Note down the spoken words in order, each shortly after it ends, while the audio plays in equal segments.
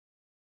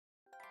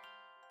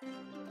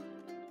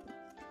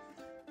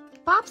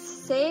Pups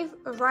save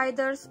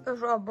Ryder's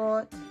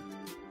robot.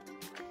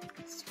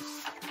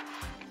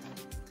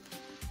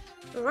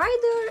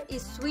 Ryder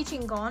is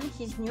switching on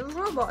his new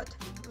robot,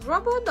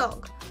 Robo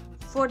Dog,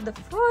 for the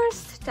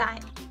first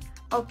time.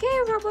 "Okay,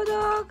 Robo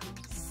Dog,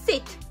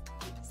 sit,"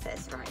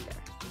 says Ryder.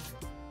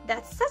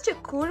 "That's such a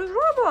cool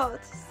robot,"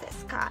 says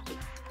Skye.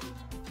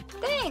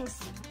 "Thanks,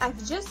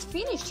 I've just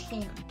finished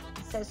him,"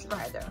 says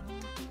Ryder.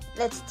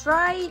 "Let's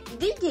try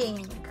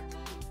digging."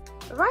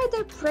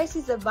 Ryder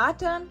presses a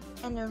button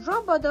and a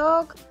Robo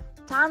Dog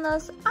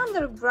tunnels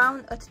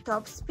underground at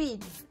top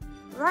speed.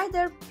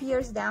 Ryder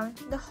peers down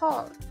the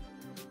hole.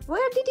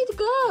 "Where did it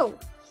go?"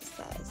 he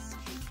says.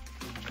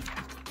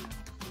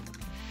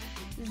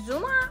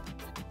 Zuma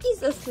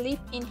is asleep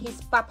in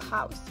his pup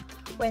house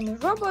when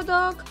Robo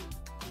Dog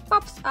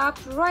pops up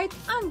right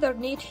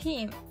underneath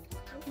him.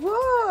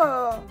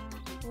 "Whoa!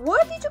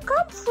 Where did you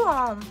come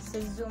from?"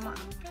 says Zuma.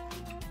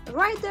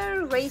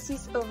 Ryder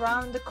races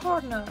around the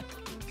corner.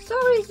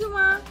 "Sorry,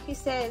 Zuma," he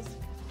says.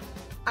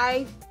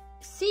 "I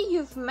see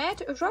you've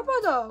met Robo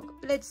Dog.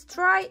 Let's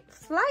try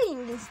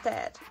flying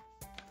instead."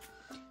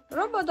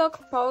 Robo Dog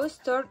paws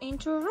turn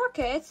into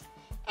rockets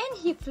and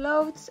he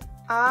floats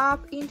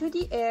up into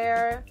the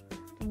air.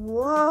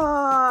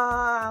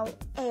 "Wow!"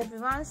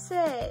 everyone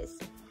says.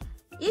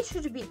 "It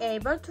should be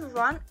able to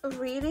run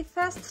really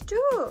fast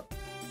too,"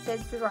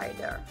 says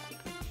Ryder.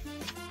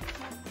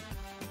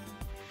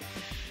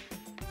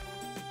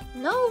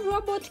 "No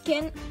robot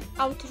can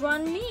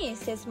outrun me,"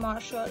 says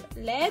Marshall.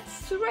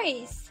 "Let's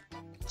race."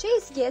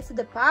 Chase gets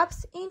the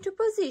pups into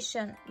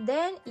position,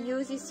 then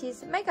uses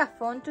his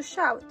megaphone to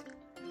shout,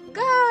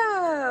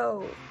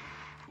 "Go!"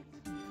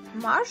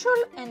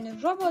 Marshall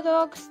and Robo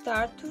Dog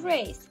start to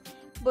race,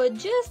 but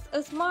just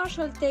as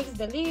Marshall takes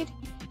the lead,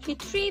 he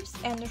trips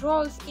and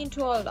rolls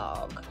into a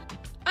log.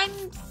 "I'm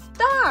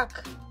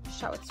stuck!"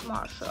 shouts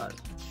Marshall.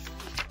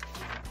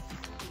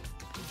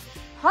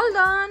 "Hold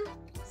on,"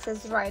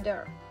 says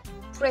Ryder,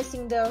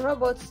 pressing the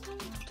robot's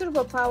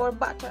turbo power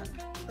button.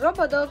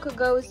 Robo Dog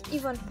goes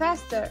even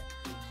faster,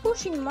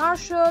 pushing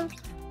Marshall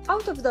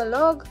out of the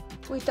log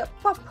with a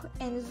pop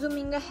and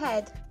zooming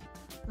ahead.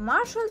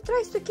 Marshall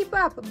tries to keep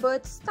up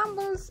but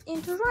stumbles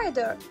into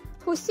Ryder,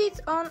 who sits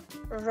on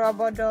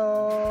Robo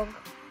Dog.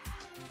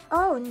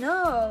 "Oh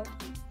no,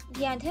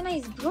 the antenna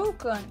is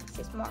broken,"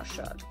 says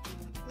Marshall.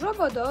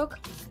 Robo Dog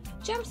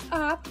jumps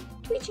up,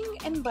 twitching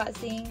and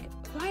buzzing.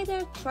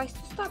 Ryder tries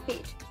to stop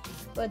it,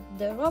 but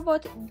the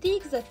robot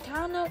digs a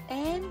tunnel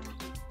and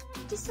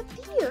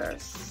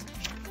disappears.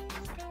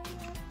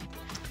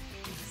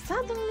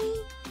 Suddenly,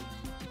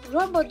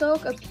 Robo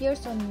Dog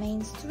appears on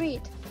Main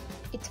Street.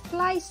 It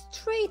flies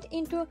straight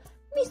into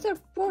Mr.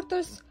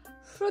 Porter's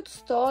fruit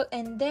stall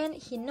and then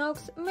he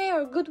knocks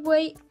Mayor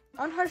Goodway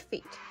on her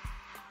feet.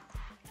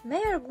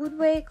 Mayor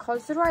Goodway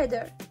calls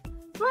Ryder.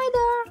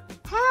 "Ryder,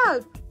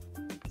 help!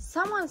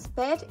 Someone's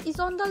pet is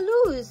on the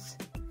loose."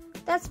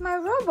 "That's my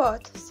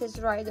robot," says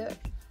Ryder.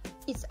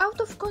 "It's out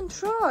of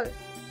control,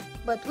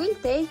 but we'll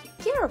take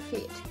care of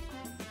it."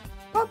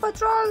 "Paw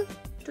Patrol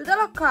to the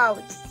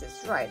lookout,"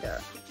 says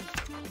Ryder.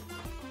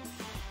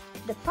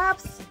 The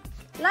pups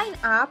line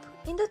up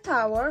in the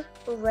tower,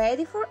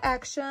 ready for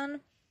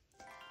action.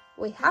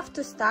 "We have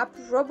to stop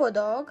Robo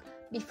Dog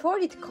before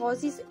it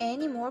causes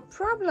any more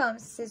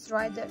problems," says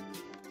Ryder.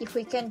 "If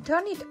we can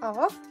turn it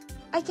off,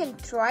 I can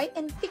try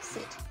and fix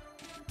it."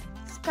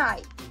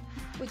 "Skye,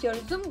 with your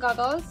zoom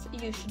goggles,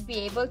 you should be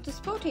able to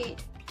spot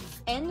it.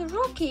 And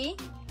Rocky,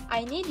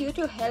 I need you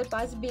to help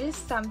us build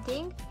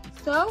something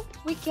so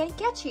we can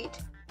catch it."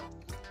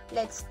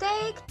 "Let's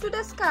take to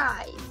the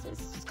sky," says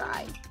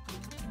Skye.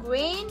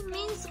 "Green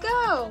means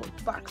go,"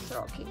 barks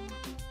Rocky.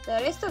 "The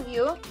rest of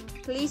you,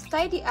 please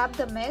tidy up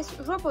the mess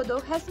Robo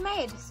Dog has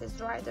made," says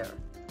Ryder.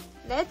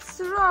 "Let's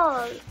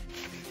roll."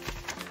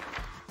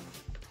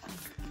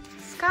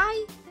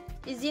 Skye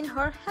is in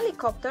her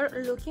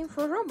helicopter looking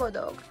for Robo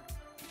Dog.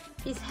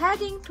 "He's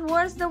heading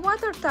towards the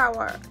water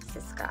tower,"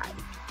 says Skye.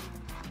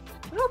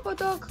 Robo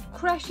Dog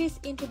crashes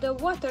into the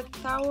water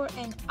tower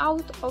and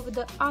out of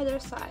the other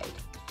side.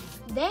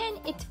 Then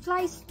it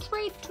flies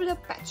straight to the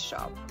pet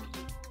shop.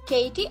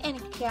 Katie and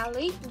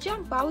Kelly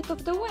jump out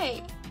of the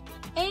way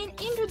and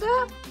into the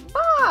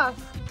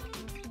bath.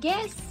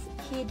 "Guess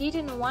he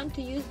didn't want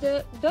to use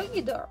the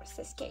doggy door,"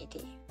 says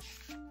Katie.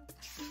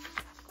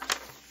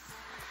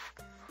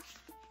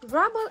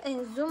 Rubble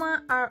and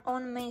Zuma are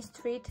on Main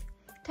Street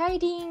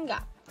tidying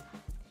up.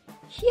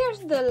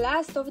 "Here's the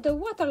last of the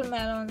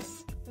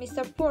watermelons,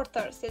 Mr.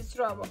 Porter," says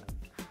Robo.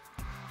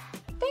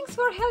 "Thanks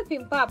for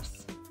helping,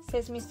 Pups,"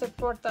 says Mr.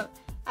 Porter.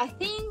 "I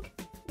think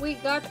we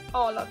got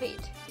all of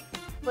it."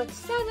 But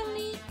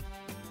suddenly,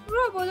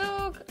 Robo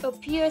Dog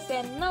appears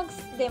and knocks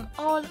them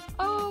all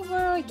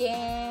over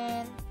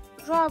again.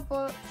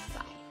 Rubble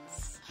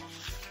sighs.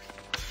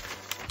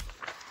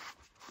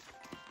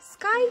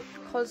 Skye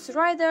calls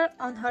Ryder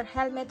on her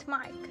helmet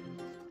mic.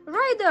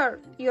 "Ryder,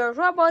 your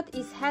robot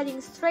is heading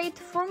straight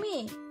for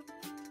me.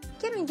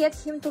 Can we get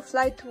him to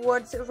fly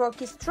towards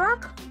Rocky's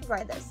truck?"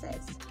 Ryder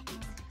says.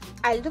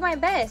 "I'll do my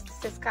best,"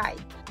 says Skye.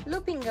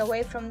 looping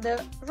away from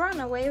the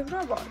runaway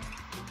robot.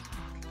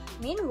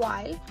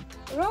 Meanwhile,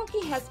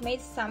 Rocky has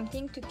made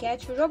something to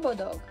catch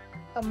Robodog,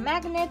 a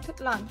magnet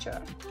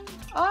launcher.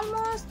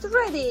 "Almost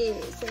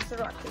ready," says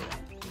Rocky.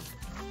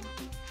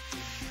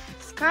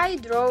 Skye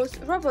draws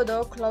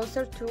Robodog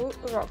closer to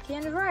Rocky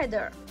and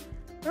Ryder.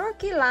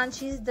 Rocky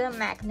launches the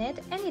magnet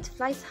and it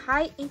flies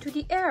high into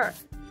the air,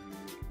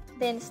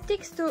 then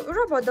sticks to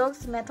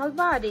Robodog's metal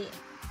body.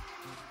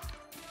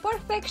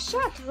 "Perfect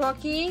shot,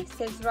 Rocky,"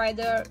 says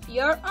Ryder.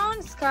 "You're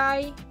on,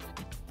 Skye."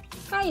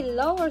 Skye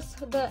lowers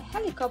the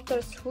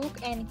helicopter's hook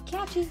and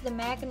catches the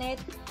magnet.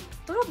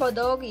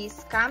 "Robodog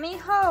is coming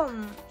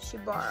home," she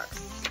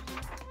barks.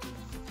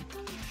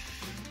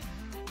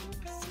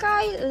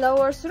 Skye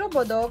lowers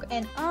Robodog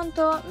and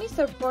onto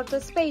Mr.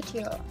 Porter's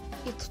patio.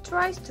 It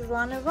tries to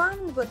run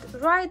around, but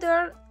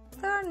Ryder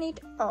turns it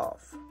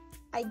off.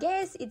 "I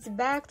guess it's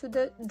back to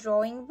the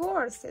drawing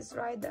board," says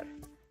Ryder,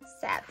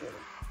 sadly.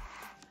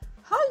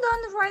 "Hold on,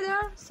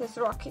 Ryder," says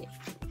Rocky.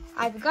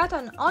 "I've got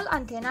an old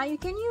antenna you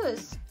can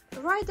use."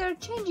 Ryder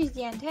changes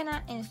the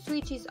antenna and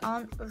switches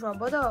on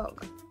Robodog.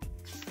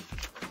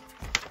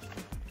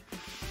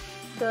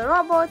 The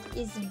robot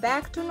is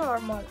back to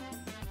normal.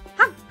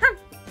 "Hum, hum!"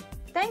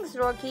 "Thanks,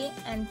 Rocky,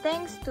 and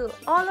thanks to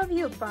all of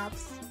you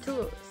pups,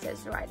 too,"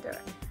 says Ryder.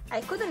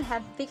 "I couldn't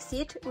have fixed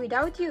it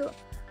without you."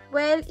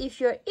 "Well, if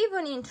you're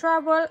even in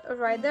trouble,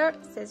 Ryder,"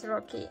 says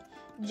Rocky,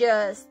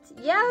 "just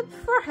yelp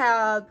for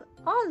help."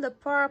 All the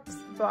pups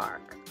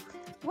bark.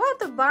 "What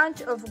a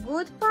bunch of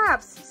good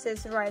pups,"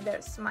 says Ryder,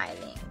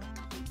 smiling.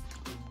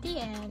 The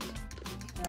end.